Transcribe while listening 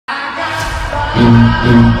What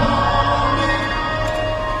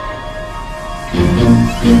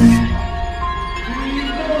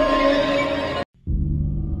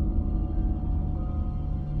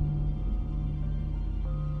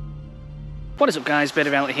is up guys,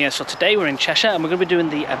 BeardedReality here. So today we're in Cheshire and we're going to be doing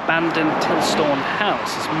the abandoned Tilstone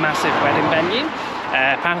house, this massive wedding venue.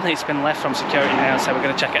 Apparently it's been left from security now, so we're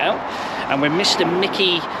going to check it out. And we're Mr.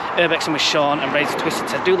 Mickey, Urbex and with Sean and Razor Twisted,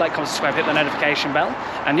 so do like, comment, subscribe, hit the notification bell.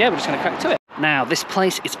 And yeah, we're just going to crack to it. Now this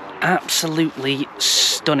place is absolutely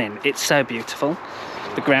stunning. It's so beautiful.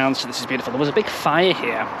 The grounds to this is beautiful. There was a big fire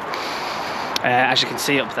here, as you can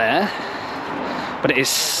see up there. But it is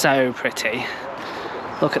so pretty.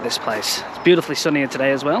 Look at this place. It's beautifully sunny here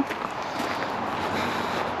today as well.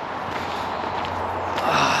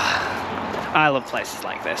 Oh, I love places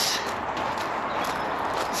like this.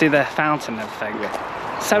 See the fountain and everything?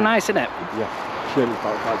 Yeah. So nice, isn't it? Yeah. Really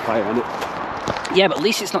quite fire, isn't it? Yeah, but at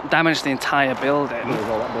least it's not damaged the entire building. There's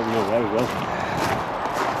all that building over there as well.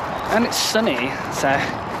 And it's sunny, so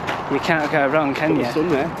you can't go wrong, can you? The sun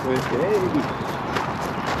there. No,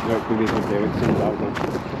 it could be good there. It sun's out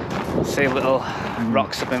now. See little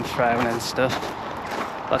rocks have been thrown and stuff.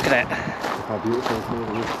 Look at it. How beautiful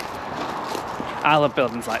it is. I love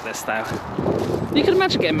buildings like this though. You could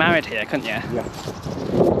imagine getting married here, couldn't you? Yeah.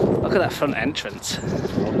 Look at that front entrance.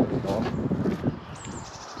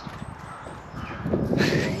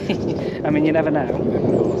 I mean, you never know.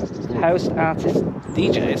 Host, artist,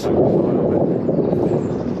 DJs.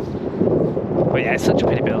 But yeah, it's such a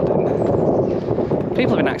pretty building.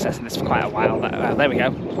 People have been accessing this for quite a while. There we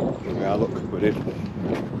go. Yeah, look, we're in.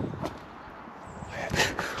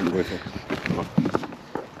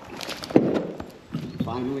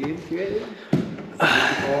 Finally in here.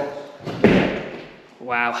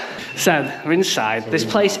 Wow. So, we're inside. This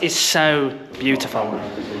place is so beautiful.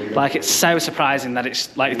 Like, it's so surprising that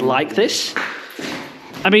it's like this.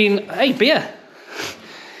 I mean, hey, beer.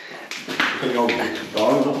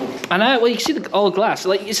 I know, well you can see the old glass,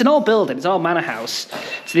 like it's an old building, it's an old manor house.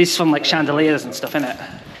 So these are from like chandeliers and stuff in it.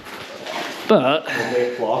 But,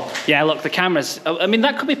 yeah look, the cameras, I mean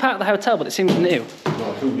that could be part of the hotel, but it seems new.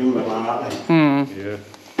 No, too new like that. Yeah.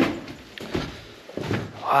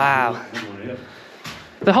 Wow.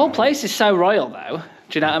 The whole place is so royal though,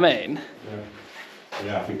 do you know what I mean?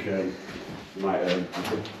 Yeah, I think might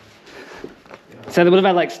So they would have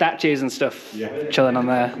had like statues and stuff chilling on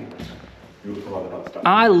there.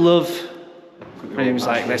 I love rooms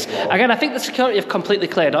like this. Again, I think the security have completely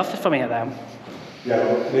cleared off from here though. Yeah,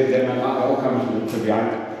 well, they might all come to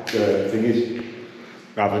behind the thing is,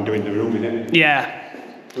 rather than doing the room in it. Yeah.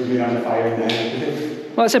 We'll be behind the fire in there.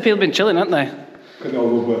 Well, I said people have been chilling, haven't they? Could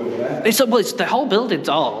all work up there. It's the whole building's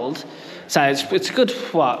old, so it's a good,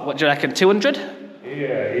 what do you reckon, 200?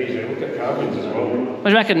 Yeah, easy. Look at carvings as well. What do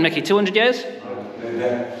you reckon, Mickey, 200 years?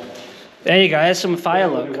 There you go, here's some fire,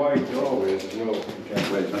 look.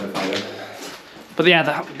 But yeah,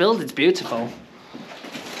 the building's beautiful.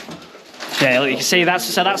 Yeah, look, you can see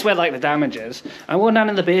that's where like the damage is. I'm going down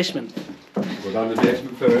in the basement. Go down the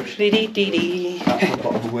basement first. That's the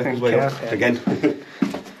bottom way up. Again.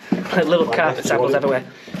 Little carpet samples everywhere.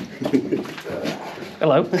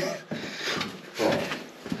 Hello.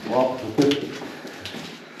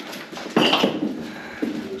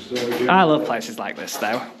 I love places like this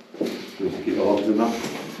though. Do you know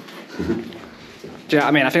what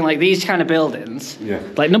I mean? I think like these kind of buildings,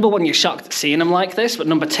 like number one, you're shocked at seeing them like this, but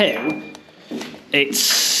number two,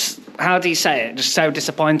 it's, how do you say it, just so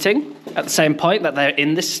disappointing at the same point that they're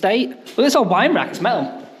in this state. Look, this old wine rack, it's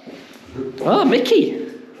metal. Oh, Mickey.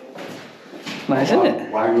 Nice, isn't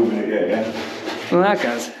it? Wine room in it, yeah. Well, that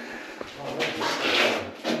goes.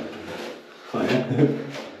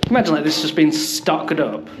 Imagine like this just been stocked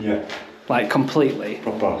up. Yeah. Like completely.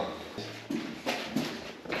 Proper.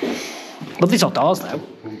 Love these old doors though.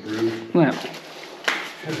 Yeah.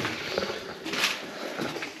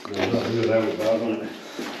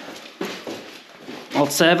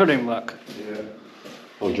 Old server room, look. Yeah.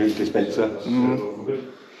 Old drink dispenser.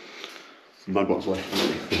 Mad what's left.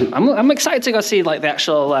 I'm excited to go see like the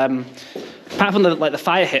actual apart from the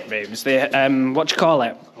fire hit rooms, the what do you call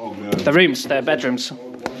it? Oh, no. The rooms, the bedrooms.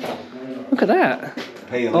 Look at that.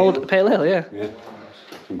 Old pale ale, yeah. Yeah.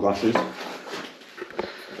 Some glasses.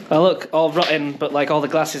 Oh look, all rotten, but like all the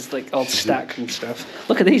glasses like all stacked and stuff.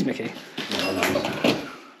 Look at these, Mickey.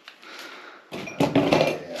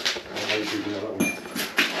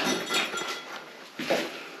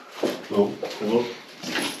 Oh, hello.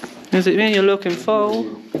 Is it me you're looking for?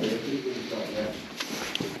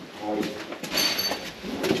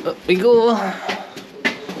 Up we go.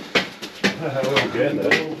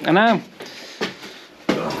 I know.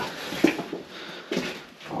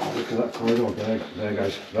 that corridor there,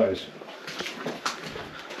 guys. That is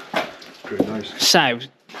pretty nice. So,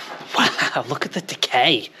 wow, look at the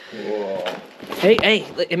decay. Whoa. Hey,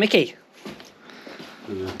 Mickey.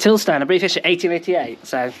 Tilstone, a brief issue, 1888.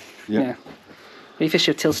 So, yeah. Brief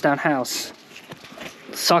issue of Tilstone House.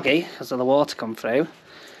 Soggy, because of the water come through.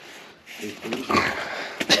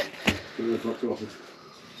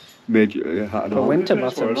 Major, a winter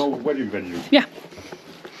bottoms. An old wedding venue. Yeah.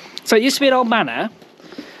 So it used to be an old manor,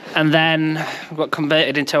 and then got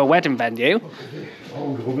converted into a wedding venue.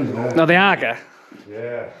 Old woman there. No, the Arga.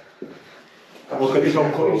 Yeah. Look at this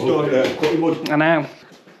old cutting stone there, cutting mud. I know.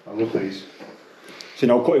 I love these. It's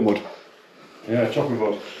an old cutting mud. Yeah, chopping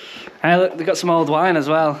mud. Hey, look, they've got some old wine as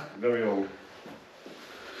well. Very old.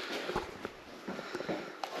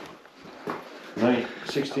 Right,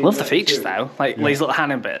 16. Love the features though, like these little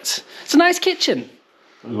handing bits. It's a nice kitchen.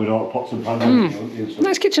 With all the pots and pans.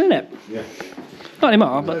 Nice kitchen, isn't it? Yeah. Not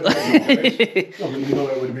anymore, but. No, but you know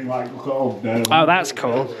it would have been like, look at all there. Oh, that's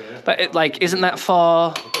cool. But it, like, isn't that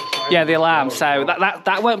for? Yeah, the alarm. So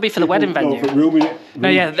that won't be for the wedding venue. No, for room in it. No,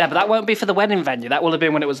 yeah, but that won't be for the wedding venue. That will have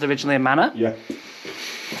been when it was originally a manor. Yeah.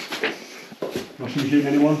 Washing machine,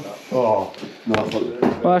 anyone? Oh, no, I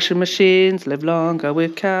thought. Washing machines live longer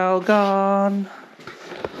with Calgon.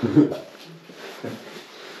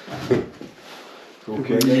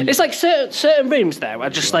 Okay. It's like certain rooms though are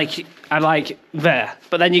just like there,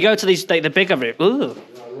 but then you go to these like the bigger room. Ooh.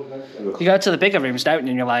 You go to the bigger rooms, don't you?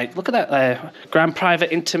 And you're like, look at that grand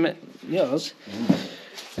private intimate yours.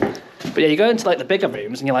 But yeah, you go into like the bigger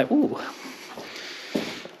rooms and you're like, ooh.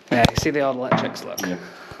 Yeah, you see the old electrics. Look. Yeah.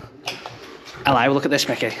 Hello, look at this,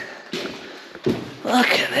 Mickey.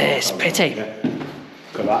 Look at this, pity. Yeah.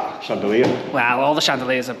 Look at that chandelier. Wow, all the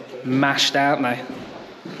chandeliers are mashed, aren't they?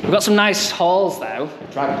 We've got some nice halls though.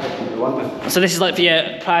 So this is like for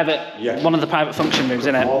your private, one of the private function rooms,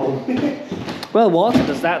 isn't it? Well, water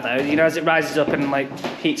does that though, you know, as it rises up and like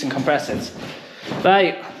heats and compresses.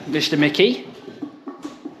 Right, Mr. Mickey.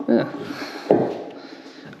 Yeah.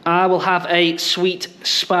 I will have a sweet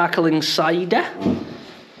sparkling cider.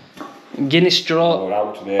 Guinness straw We're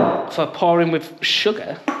out today. for pouring with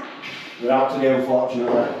sugar. We're out today,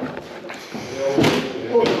 unfortunately.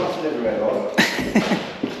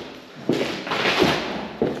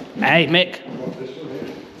 Hey, Mick.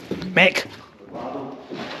 Mick.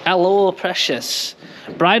 Hello, precious.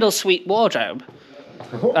 Bridal suite wardrobe.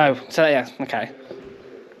 Oh, so yeah, okay.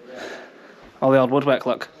 All the old woodwork,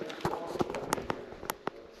 look.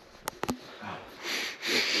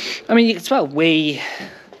 I mean, you can smell wee,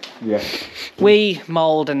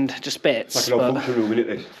 mould and just bits. Like an old function room,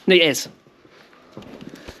 isn't it? No, it is.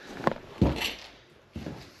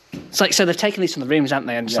 It's like, so they've taken these from the rooms, haven't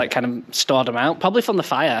they, and just like kind of stored them out, probably from the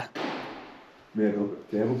fire. Made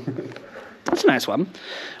up table. That's a nice one.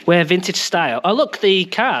 We're vintage style. Oh, look, the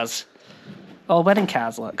cars. Oh, wedding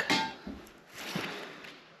cars, look.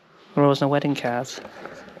 There was no wedding cars.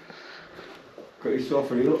 Got your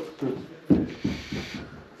sofa here, look.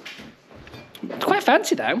 It's quite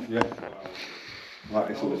fancy, though. Yeah. Like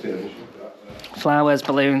this on the table. Flowers,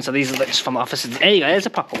 balloons, so these are just from the offices. There you go, there's a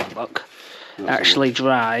proper one, look. Actually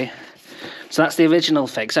dry. So that's the original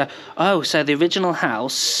thing. So, so the original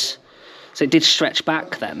house, so it did stretch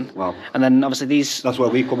back then. Wow. And then obviously these... That's where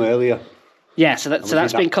we come earlier. Yeah, so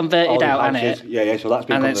that's been converted out, hasn't it? Yeah, so that's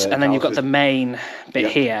been converted. And then you've got the main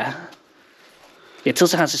bit here. Yeah,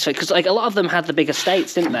 Tilstone House is... Because like, a lot of them had the big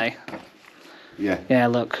estates, didn't they? Yeah. Yeah,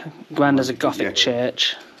 look. Grand as a Gothic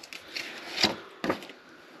church.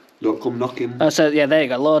 Don't come knocking. Oh, so yeah, there you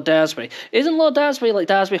go, Lord Daresbury. Isn't Lord Daresbury like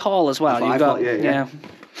Daresbury Hall as well? You've got, yeah.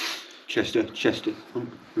 Chester. Cheshire.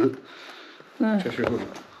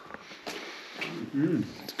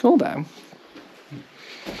 It's cool though.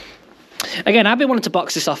 Again, I've been wanting to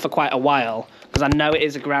box this off for quite a while because I know it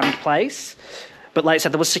is a grand place. But like I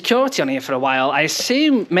said, there was security on here for a while. I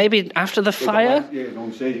assume maybe after the fire. Yeah, no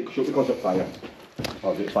one says it shut because of fire.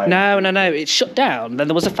 Or is it fire? No. It shut down. Then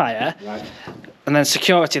there was a fire. Right. And then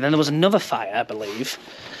security. Then there was another fire, I believe.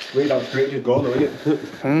 Wait, that was great. Just go though, isn't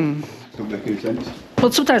it? Don't make any sense.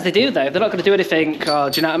 Well, sometimes they do though. They're not going to do anything. Or,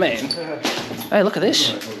 do you know what I mean? Hey, look at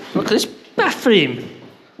this. Look at this bathroom.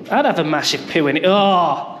 I'd have a massive poo in it.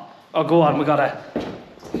 Oh, go on. We gotta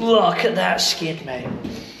look at that skid, mate.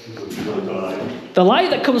 The light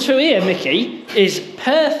that comes through here, Mickey, is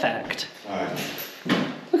perfect.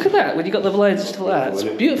 Look at that, when you got the lights and stuff like that. It's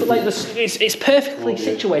beautiful, like it's perfectly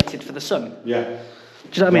situated for the sun. Yeah. Do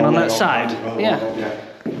you know what I mean, on that side?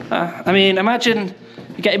 Yeah. I mean, imagine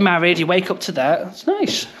you're getting married, you wake up to that. It's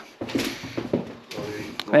nice.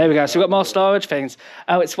 There we go, so we've got more storage things.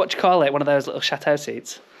 Oh, it's what you call it, one of those little chateau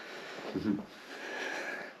seats.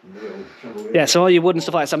 Yeah, so all your wood and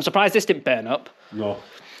stuff like that. So I'm surprised this didn't burn up. No.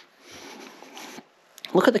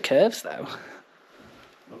 Look at the curves though.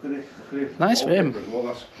 Look at it. Nice room. Well,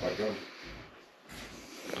 that's quite good.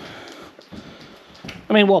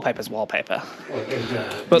 I mean, wallpaper's wallpaper.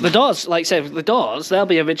 But the doors, like I said, the doors, they'll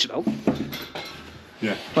be original.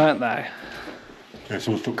 Yeah. Won't they? Yeah,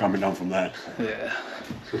 someone's took coming down from there. Yeah.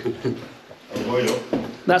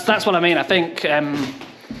 That's what I mean. I think.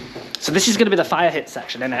 So this is going to be the fire hit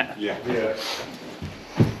section, isn't it? Yeah.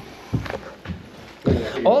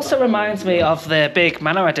 Also reminds me of the big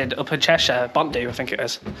manor I did up in Cheshire, Bondu, I think it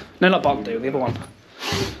was. No, not Bondu, the other one.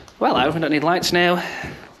 Well, we don't need lights now.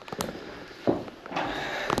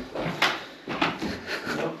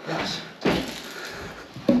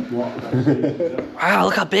 Wow,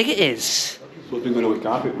 look how big it is. What's been going on with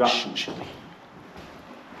carpet?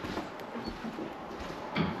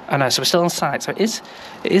 I know, so we're still on site. So it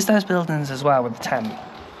is those buildings as well with the tent.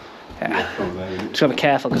 Yeah. Just gotta be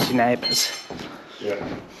careful because your neighbours. Yeah.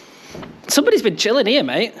 Somebody's been chilling here,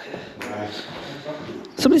 mate. Nice.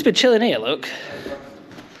 Somebody's been chilling here, look.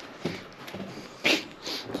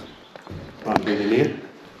 I've been in here.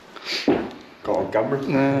 Got on camera.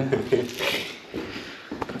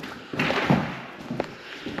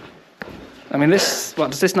 I mean,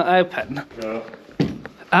 does this not open? No.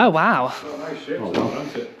 Oh, wow. Oh, nice shape,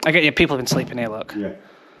 isn't it? I get you, people have been sleeping here, look. Yeah.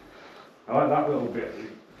 I like that little bit.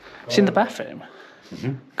 Seen the bathroom?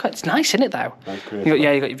 God, it's nice, isn't it, though? That's great. You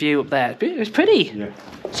got your view up there. It's pretty. Yeah.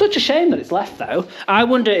 Such a shame that it's left, though. I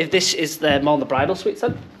wonder if this is more the bridal suites,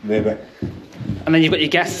 then? Maybe. And then you've got your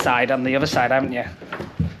guest side on the other side, haven't you?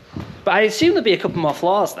 But I assume there'll be a couple more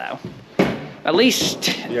floors, though. At least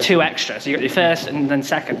 2 extra. So you got your first and then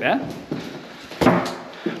second, yeah?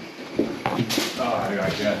 Oh,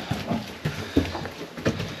 yeah.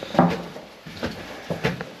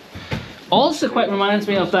 Also quite reminds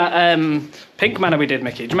me of that pink manor we did,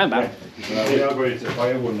 Mickey. Do you remember? Yeah, I'm going to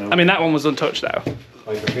firewood now. I mean, that one was untouched, though.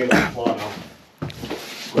 I can feel that floor now.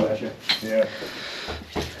 Square, yeah.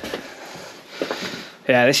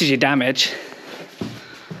 Yeah, this is your damage.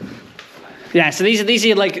 Yeah, so these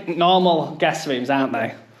are like normal guest rooms, aren't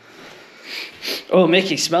they? Oh,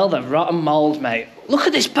 Mickey, smell the rotten mould, mate. Look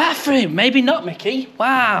at this bathroom. Maybe not, Mickey.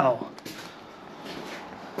 Wow.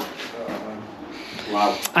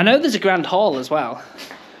 Wow. I know there's a grand hall as well.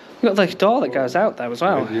 You've got the door that goes out there as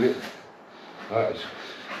well. That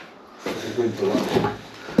is going to that.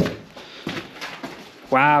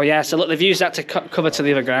 Wow, yeah, so look, they've used that to cover to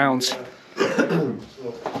the other grounds. Going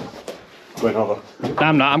over. No,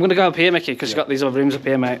 I'm not. I'm going to go up here, Mickey, because you've got these other rooms up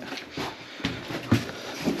here, mate.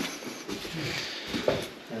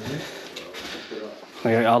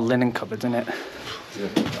 All linen cupboards, isn't it? Yeah.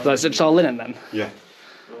 That's it's all linen then? Yeah.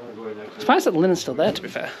 I'm surprised that the linen's still there, to be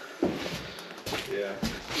fair. Yeah.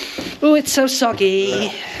 Oh, it's so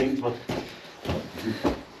soggy.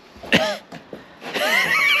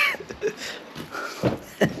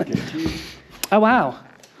 Oh, wow.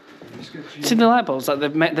 See the light bulbs? Like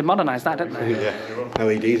they modernised that, didn't they? Yeah.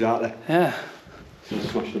 LEDs, aren't they? Yeah.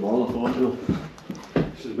 Smashed them all, I thought.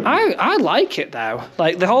 I like it though.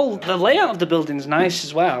 Like the layout of the building's nice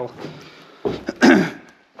as well.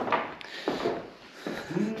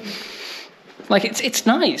 Like it's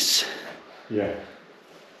nice. Yeah.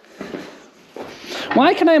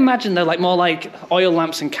 Why can I imagine though, like more like oil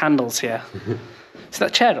lamps and candles here? See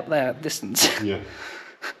that chair up there at a distance? Yeah.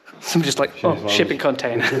 Some just like shipping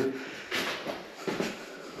container.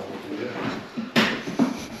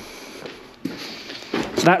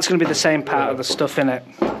 So that's going to be the same part of the stuff in it.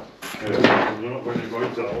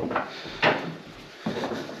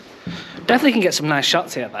 Definitely can get some nice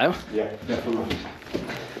shots here though. Yeah, definitely.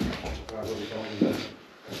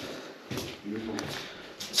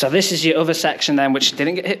 So this is your other section then, which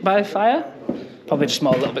didn't get hit by fire. Probably just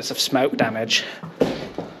more little bits of smoke damage.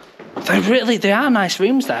 They are nice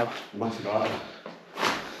rooms though. Massive art.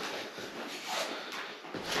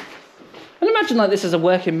 And imagine like this as a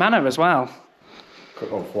working manor as well.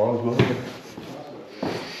 Cut off walls, wasn't it?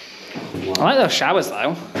 I like those showers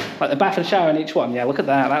though. Like the bath and shower in each one. Yeah, look at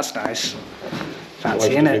that. That's nice. Fancy,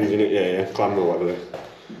 like innit? Yeah, clam or whatever.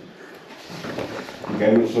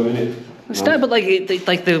 Again, so in it. It's no, but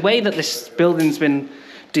like the way that this building's been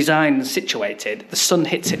designed and situated, the sun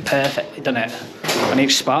hits it perfectly, doesn't it? On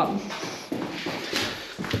each spot.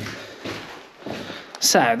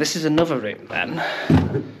 So this is another room then.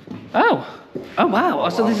 Oh wow!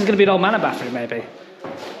 So this is going to be an old manor bathroom, maybe,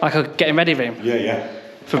 like a getting ready room. Yeah.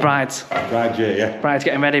 For brides. Brides, yeah. Brides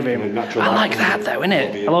getting ready room. I like that though,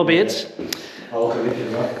 innit? Hello, beards.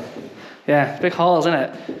 Yeah, big halls,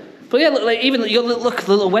 innit? But yeah, look, like, even look,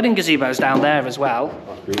 the little wedding gazebo's down there as well.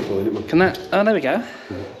 That's beautiful, isn't it, man? Can that? Oh, there we go.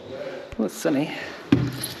 Oh, it's sunny.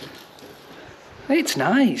 It's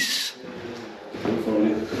nice.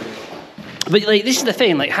 But like, this is the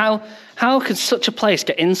thing. Like, how can such a place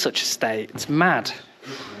get in such a state? It's mad.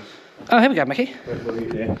 Oh, here we go, Mickey.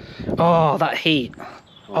 Oh, that heat.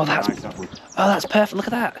 Oh, that's perfect. Look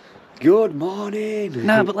at that. Good morning.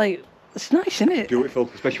 No, but like, it's nice, isn't it? Beautiful,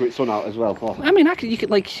 especially with sun out as well. Oh. I mean, you could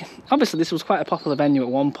like, obviously this was quite a popular venue at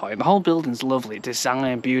one point. The whole building's lovely,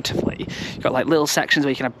 designed beautifully. You've got like little sections where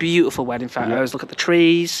you can have beautiful wedding photos, look at the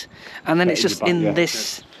trees, and then it's just in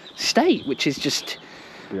this state, which is just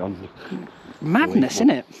beyond madness, isn't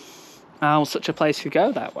it? How such a place could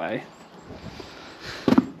go that way.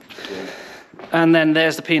 And then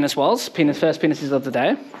there's the penis walls. First penises of the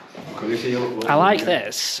day. I like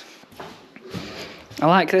this. I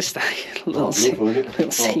like this thing. Little seat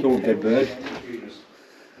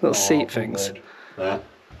things. And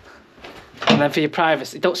then for your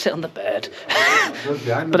privacy, don't sit on the bed.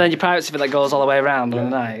 But then your privacy bit that goes all the way around in the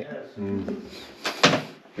night.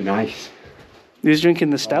 Be nice. He's drinking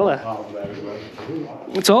the Stella.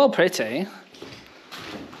 It's all pretty.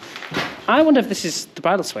 I wonder if this is the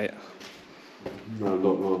bridal suite. No,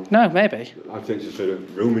 no. No, maybe. I think it's a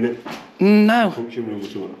room in it. No. Function room or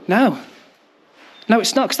something. No. No,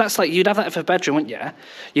 it's not, because that's like, you'd have that for a bedroom, wouldn't you?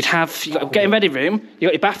 You'd have, you got a getting ready room, you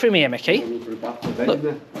got your bathroom here, Mickey.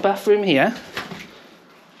 Look, bathroom here.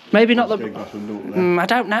 Maybe not the... I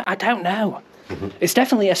don't know. It's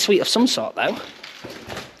definitely a suite of some sort, though.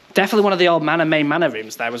 Definitely one of the old main manor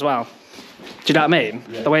rooms there as well. Do you know what I mean?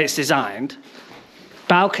 Yeah. The way it's designed.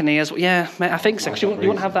 Balcony as well. Yeah, I think so, because you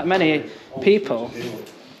wouldn't have that many people.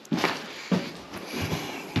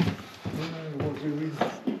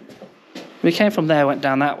 We came from there, went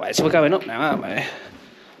down that way, so we're going up now, aren't we?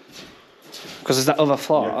 Because there's that other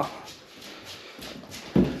floor.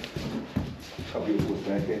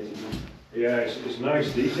 Yeah, it's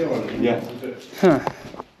nice detail on it. Yeah. Huh.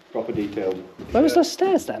 Proper detail. Where was those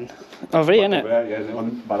stairs then? Over here, innit? Yeah,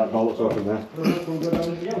 by that door that's open there.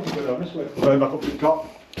 Going back up to the top.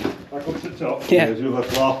 Back up to the top? Yeah. There's another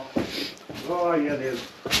floor. Oh, yeah, there's.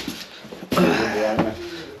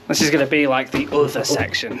 This is going to be like the other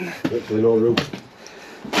section. Literally no room.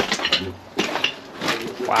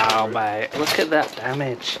 Wow, mate. Look at that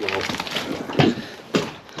damage.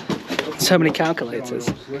 So many calculators.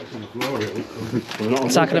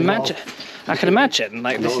 So I can imagine,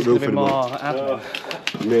 like, this is going to be more admin.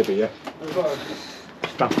 Maybe, yeah.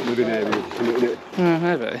 Staff living area.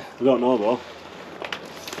 Maybe. I don't know though.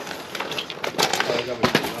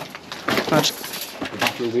 The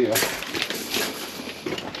bathroom here.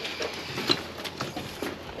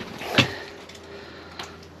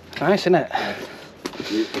 Nice, isn't it?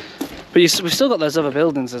 But we've still got those other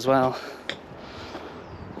buildings as well.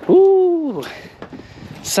 Ooh.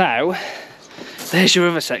 So, there's your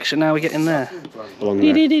other section. Now we get in there. Along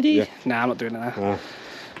there. Yeah. Nah, I'm not doing it now.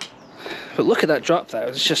 But look at that drop though.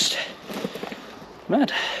 It's just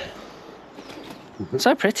mad.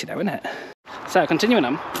 So pretty though, isn't it? So continuing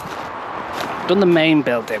on. Done the main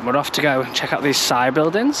building. We're off to go and check out these side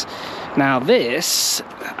buildings. Now this,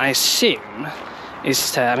 I assume,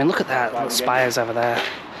 is to, I mean, look at that, little spires over there.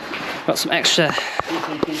 Got some extra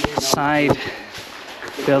side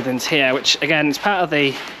buildings here, which again is part of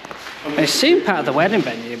the, I assume part of the wedding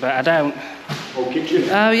venue, but I don't. Oh, kitchen.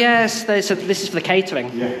 Oh yes, they said this is for the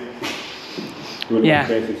catering. Yeah. Yeah.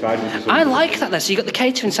 I like that though. So you got the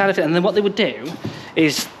catering side of it, and then what they would do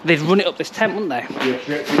is they'd run it up this tent, wouldn't they?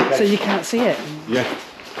 Yeah. So you can't see it. Yeah.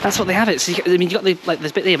 That's what they have it. So I mean, you got the like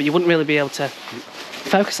this bit there, but you wouldn't really be able to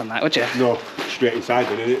focus on that, would you? No, straight inside,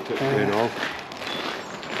 then, isn't it? To clean all.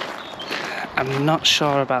 I'm not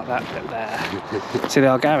sure about that bit there. See the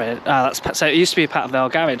old garage? Ah, that's so. It used to be a part of the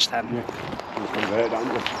old garage then. Yeah.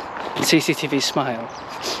 CCTV smile.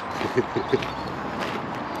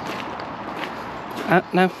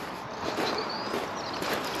 No.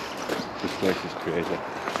 This place is crazy.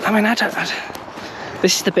 I mean, I don't.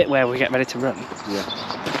 This is the bit where we get ready to run. Yeah.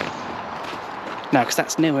 No, because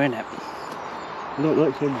that's newer, isn't it? No,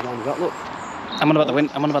 it's in behind that, look. I'm on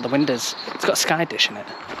about the windows. It's got a sky dish in it.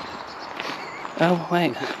 Oh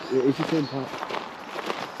wait. Yeah, it's the same part.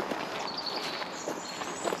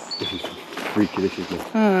 This is freaky, this isn't it?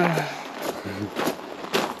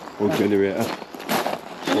 One generator.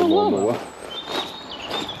 One lawnmower.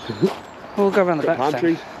 We'll go around the back then.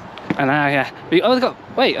 Trees. And now, yeah. Oh, they've got.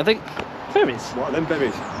 Wait, I think berries. What are them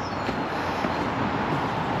berries?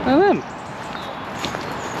 Oh, them.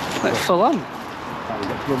 Like full on.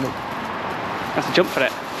 Have to jump for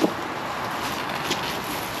it.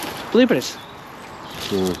 Blueberries.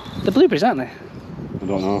 The blueberries, aren't they? I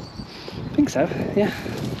don't know. I think so, yeah.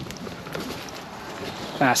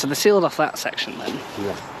 Ah, so they sealed off that section then.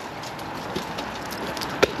 Yeah.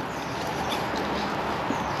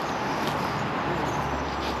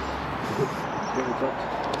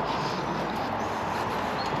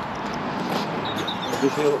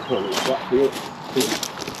 This here looks like it's black field.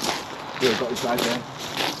 Yeah, got inside there.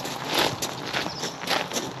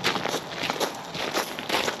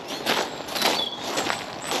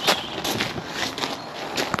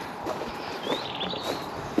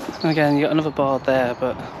 And again, you got another board there,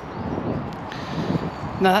 but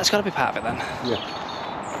no, that's got to be part of it then.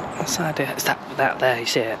 Yeah. What's the idea? Is that there? You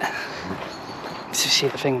see it? You see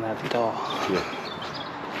the thing there, the door. Yeah.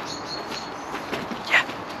 Yeah.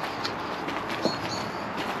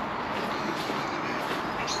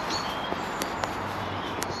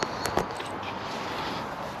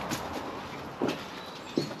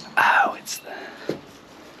 Oh, it's there.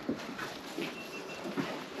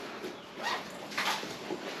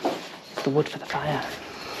 The wood for the fire.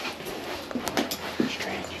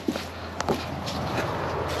 Strange.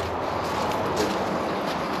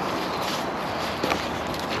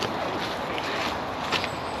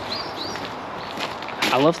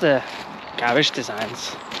 I love the garage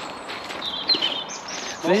designs.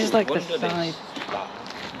 This is like the side.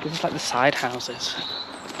 This is like the side houses.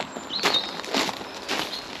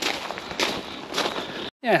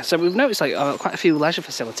 Yeah, so we've noticed like quite a few leisure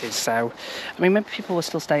facilities. So, I mean, maybe people were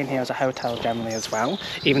still staying here as a hotel generally as well,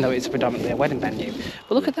 even though it's predominantly a wedding venue.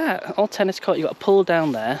 But look at that, all tennis court. You got a pool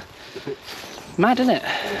down there. Mad, isn't it?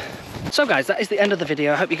 So guys, that is the end of the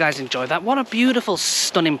video. I hope you guys enjoyed that. What a beautiful,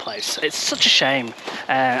 stunning place. It's such a shame.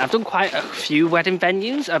 I've done quite a few wedding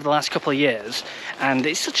venues over the last couple of years, and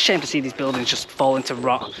it's such a shame to see these buildings just fall into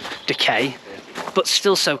rot, decay, but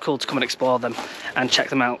still so cool to come and explore them and check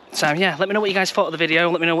them out. So yeah, let me know what you guys thought of the video.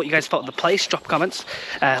 Let me know what you guys thought of the place. Drop comments,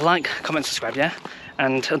 like, comment, subscribe, yeah?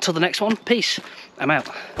 And until the next one, peace. I'm out.